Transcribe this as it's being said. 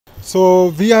So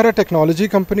we are a technology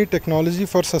company, technology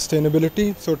for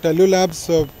sustainability.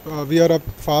 So we are a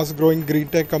fast-growing green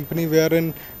tech company. We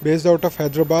are based out of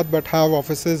Hyderabad, but have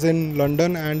offices in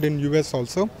London and in US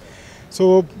also.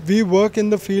 So we work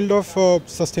in the field of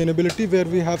sustainability, where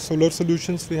we have solar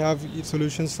solutions, we have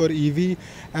solutions for EV,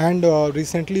 and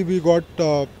recently we got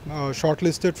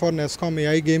shortlisted for NESCOM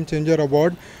AI Game Changer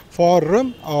Award for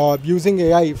using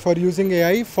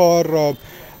AI for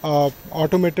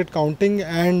automated counting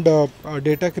and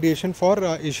data creation for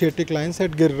Asiatic lions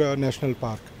at Gir National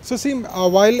Park. So see,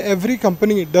 while every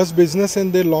company does business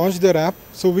and they launch their app,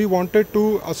 so we wanted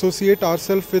to associate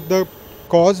ourselves with the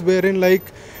cause wherein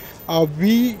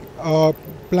we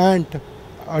plant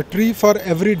a tree for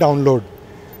every download.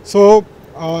 So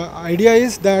idea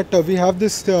is that we have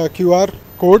this QR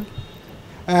code,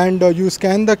 and you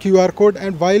scan the QR code,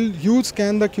 and while you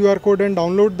scan the QR code and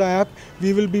download the app,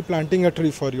 we will be planting a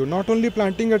tree for you. Not only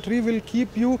planting a tree, will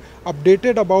keep you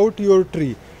updated about your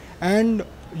tree, and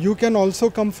you can also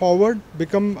come forward,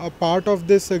 become a part of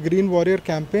this Green Warrior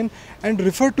campaign, and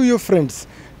refer to your friends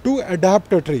to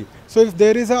adapt a tree. So if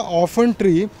there is an orphan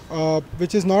tree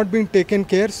which is not being taken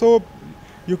care, so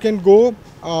you can go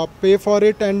pay for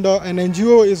it, and an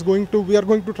NGO is we are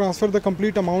going to transfer the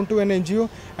complete amount to an NGO,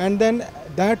 and then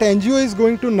that NGO is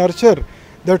going to nurture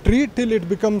the tree till it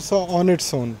becomes on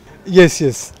its own.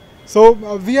 Yes. So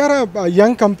we are a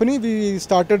young company. We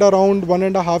started around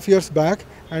 1.5 years back,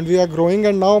 and we are growing,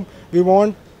 and now we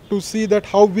want to see that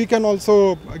how we can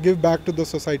also give back to the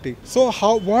society. So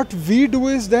what we do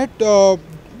is that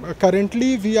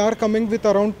currently we are coming with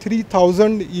around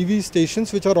 3,000 EV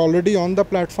stations which are already on the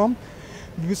platform.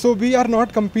 So we are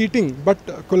not competing, but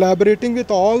collaborating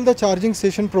with all the charging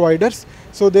station providers.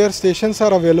 So their stations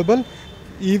are available.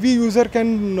 EV user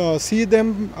can see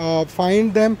them,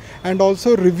 find them, and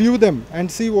also review them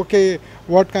and see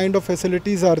what kind of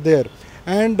facilities are there.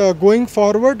 And going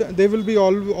forward, they will be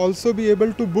also be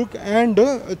able to book and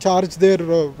charge their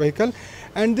vehicle.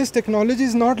 And this technology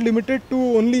is not limited to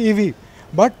only EV,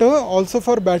 but also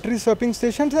for battery swapping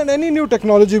stations and any new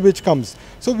technology which comes.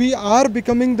 So we are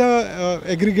becoming the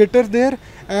aggregator there,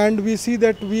 and we see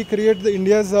that we create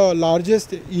India's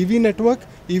largest EV network,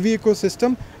 EV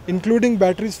ecosystem, including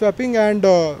battery swapping and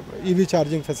EV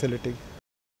charging facility.